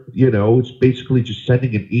broker, it's basically just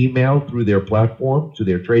sending an email through their platform to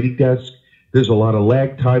their trading desk. There's a lot of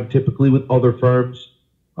lag time typically with other firms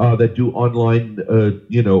that do online,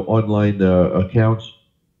 accounts.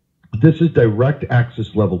 This is direct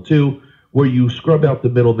access level 2, where you scrub out the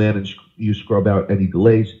middleman and you scrub out any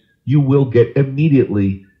delays. You will get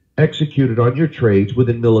immediately executed on your trades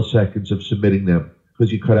within milliseconds of submitting them,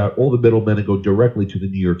 because you cut out all the middlemen and go directly to the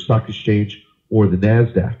New York Stock Exchange or the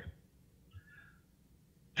NASDAQ.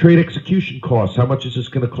 Trade execution costs. How much is this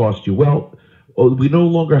going to cost you? Well, we no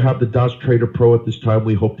longer have the DOS Trader Pro at this time.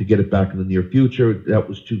 We hope to get it back in the near future. That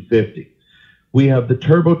was $250. We have the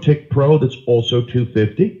TurboTick Pro that's also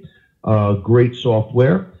 $250. Great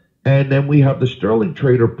software. And then we have the Sterling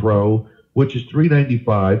Trader Pro, which is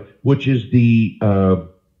 $395, which is the,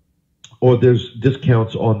 or there's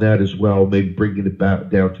discounts on that as well, maybe bringing it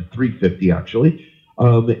back down to $350 actually.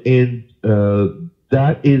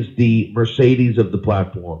 That is the Mercedes of the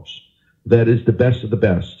platforms. That is the best of the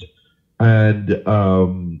best. And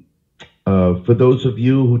for those of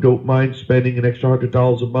you who don't mind spending an extra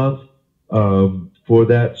 $100 a month for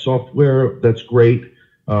that software, that's great.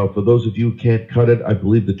 For those of you who can't cut it, I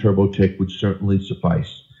believe the TurboTick would certainly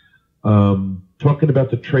suffice. Talking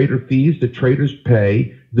about the trader fees, the traders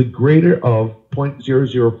pay the greater of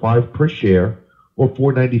 0.005 per share or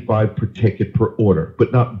 $4.95 per ticket per order,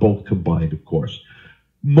 but not both combined, of course.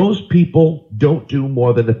 Most people don't do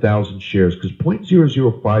more than 1,000 shares because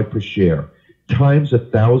 0.005 per share times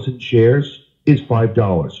 1,000 shares is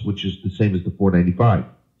 $5, which is the same as the $4.95.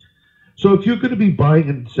 So if you're going to be buying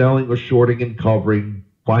and selling or shorting and covering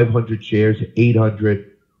 500 shares,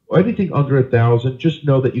 800, or anything under 1,000, just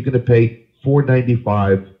know that you're going to pay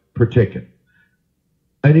 $4.95 per ticket.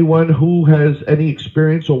 Anyone who has any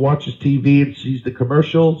experience or watches TV and sees the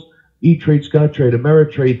commercials, E-Trade, Scottrade,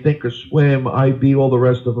 Ameritrade, Thinkorswim, IB, all the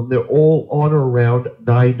rest of them, they're all on or around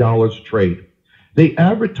 $9 a trade. They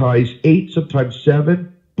advertise 8, sometimes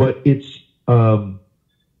 7, but it's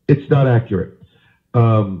not accurate.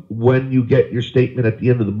 When you get your statement at the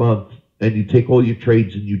end of the month and you take all your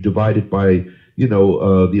trades and you divide it by,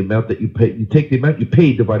 the amount that you pay, you take the amount you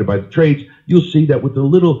paid divided by the trades, you'll see that with the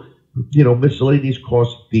little, miscellaneous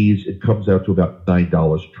cost fees, it comes out to about $9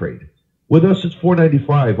 a trade. With us, it's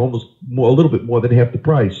 $4.95, almost a little bit more than half the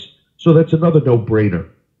price. So that's another no-brainer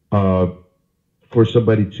for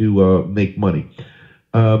somebody to make money.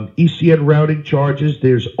 ECN routing charges,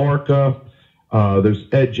 there's ARCA, there's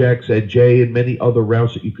EdgeX, EdgeA, and many other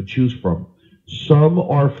routes that you could choose from. Some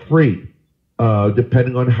are free,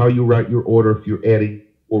 depending on how you route your order, if you're adding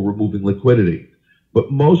or removing liquidity.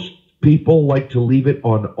 But most people like to leave it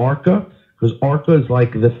on ARCA, because ARCA is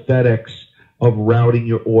like the FedEx of routing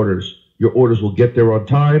your orders. Your orders will get there on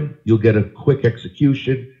time, you'll get a quick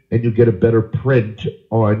execution, and you'll get a better print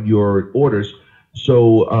on your orders.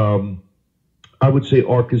 So I would say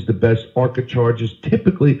ARCA is the best. ARCA charges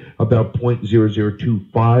typically about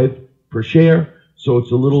 0.0025 per share. So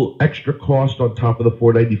it's a little extra cost on top of the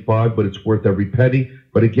 $4.95, but it's worth every penny.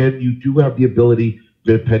 But again, you do have the ability,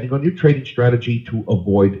 depending on your trading strategy, to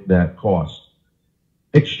avoid that cost.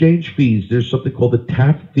 Exchange fees. There's something called the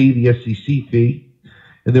TAP fee, the SEC fee.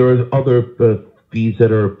 And there are other fees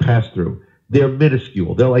that are passed through. They're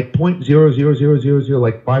minuscule. They're like 0.00000,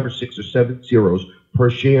 like 5 or 6 or 7 zeros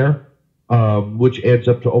per share, which adds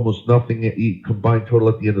up to almost nothing combined total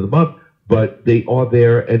at the end of the month. But they are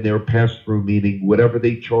there and they're passed through, meaning whatever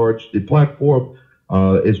they charge the platform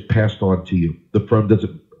is passed on to you. The firm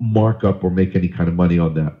doesn't mark up or make any kind of money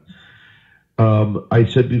on that. I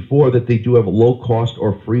said before that they do have a low cost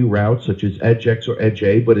or free routes such as EdgeX or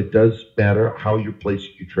EdgeA, but it does matter how you're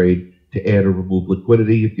placing your trade to add or remove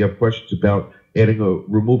liquidity. If you have questions about adding or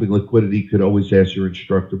removing liquidity, you could always ask your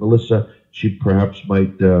instructor, Melissa. She perhaps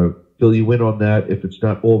might fill you in on that if it's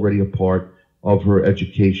not already a part of her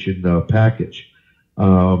education package.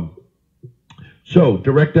 So,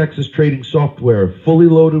 direct access trading software, fully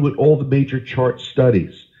loaded with all the major chart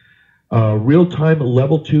studies. Real-time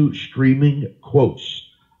level 2 streaming quotes,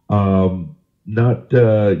 no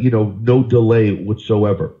delay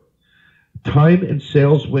whatsoever. Time and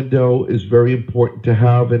sales window is very important to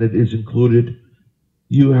have, and it is included.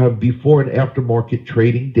 You have before and after market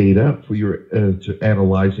trading data for your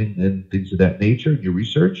analyzing and things of that nature, your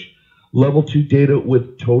research. Level 2 data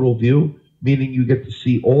with total view, meaning you get to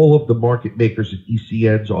see all of the market makers and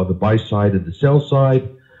ECNs on the buy side and the sell side.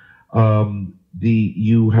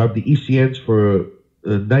 You have the ECNs for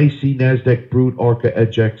NYSE, NASDAQ, Brute, ARCA,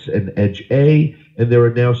 EdgeX, and EdgeA, and there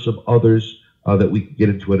are now some others that we can get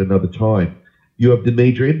into at another time. You have the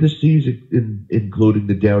major indices, including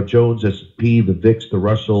the Dow Jones, S&P, the VIX, the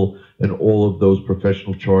Russell, and all of those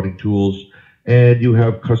professional charting tools. And you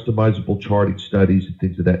have customizable charting studies and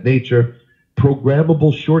things of that nature.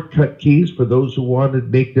 Programmable shortcut keys for those who want to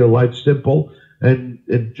make their life simple and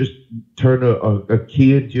just turn a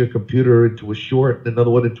key into your computer into a short and another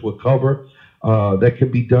one into a cover. That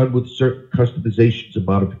can be done with certain customizations and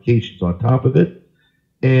modifications on top of it.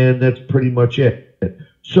 And that's pretty much it.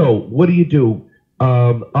 So what do?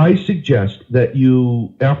 I suggest that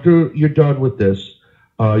you, after you're done with this,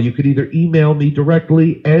 you could either email me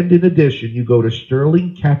directly, and in addition, you go to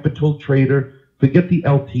Sterling Capital Trader. Forget the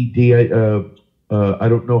LTD. I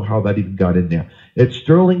don't know how that even got in there. It's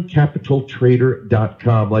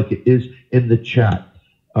sterlingcapitaltrader.com, like it is in the chat.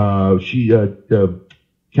 Kathy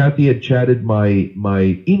had chatted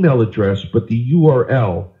my email address, but the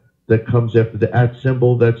URL that comes after the @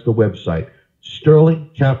 symbol, that's the website,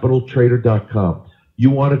 sterlingcapitaltrader.com. You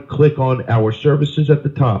want to click on our services at the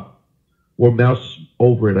top, or mouse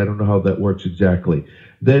over it. I don't know how that works exactly.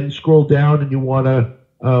 Then scroll down, and you want to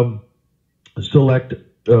select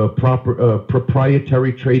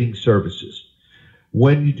proprietary trading services.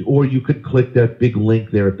 Or you could click that big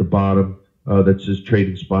link there at the bottom that says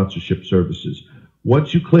trading sponsorship services.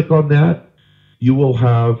 Once you click on that, you will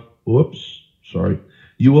have,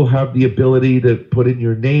 you will have the ability to put in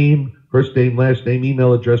your name, first name, last name,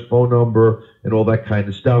 email address, phone number, and all that kind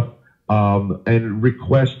of stuff, and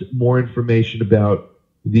request more information about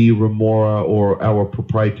the Remora or our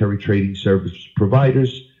proprietary trading service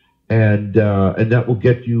providers, and that will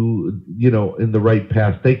get you, in the right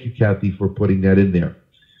path. Thank you, Kathy, for putting that in there.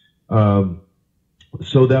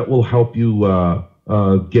 So that will help you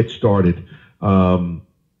get started. You'll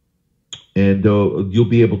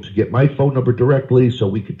be able to get my phone number directly, so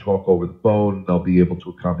we can talk over the phone, and I'll be able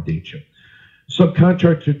to accommodate you.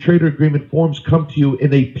 Subcontractor trader agreement forms come to you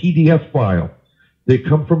in a PDF file. They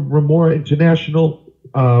come from Remora International,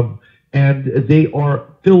 and they are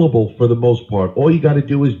fillable for the most part. All you got to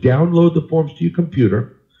do is download the forms to your computer.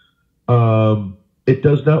 It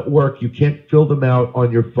does not work. You can't fill them out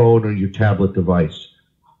on your phone or your tablet device.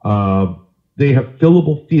 They have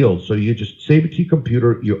fillable fields, so you just save it to your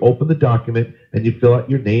computer, you open the document, and you fill out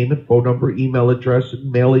your name and phone number, email address,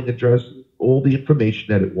 and mailing address, all the information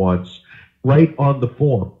that it wants, right on the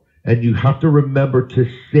form. And you have to remember to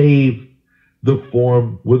save the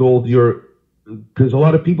form with all your, because a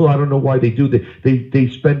lot of people, I don't know why they do that. They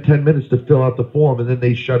spend 10 minutes to fill out the form, and then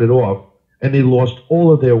they shut it off, and they lost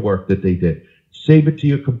all of their work that they did. Save it to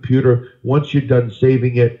your computer. Once you're done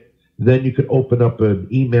saving it, then you can open up an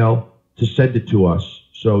email to send it to us.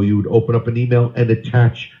 So you would open up an email and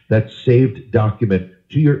attach that saved document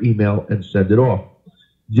to your email and send it off.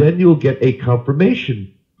 Then you'll get a confirmation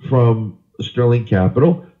from Sterling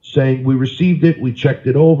Capital saying, we received it, we checked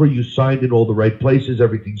it over, you signed in all the right places,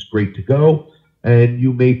 everything's great to go, and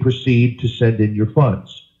you may proceed to send in your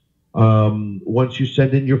funds. Once you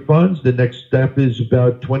send in your funds, the next step is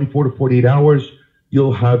about 24 to 48 hours.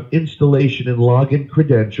 You'll have installation and login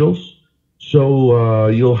credentials. So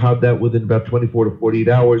you'll have that within about 24 to 48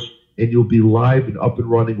 hours, and you'll be live and up and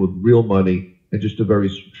running with real money in just a very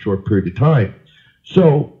short period of time.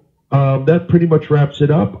 So that pretty much wraps it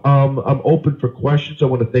up. I'm open for questions. I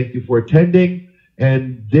want to thank you for attending.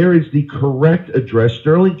 And there is the correct address,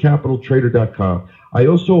 sterlingcapitaltrader.com. I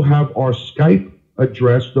also have our Skype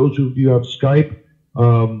address. Those of you who have Skype,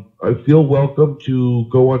 I feel welcome to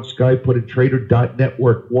go on Skype, put in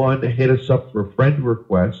trader.network1, hit us up for a friend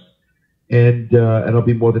request. And I'll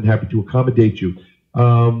be more than happy to accommodate you.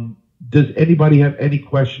 Does anybody have any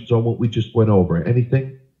questions on what we just went over?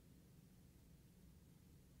 Anything?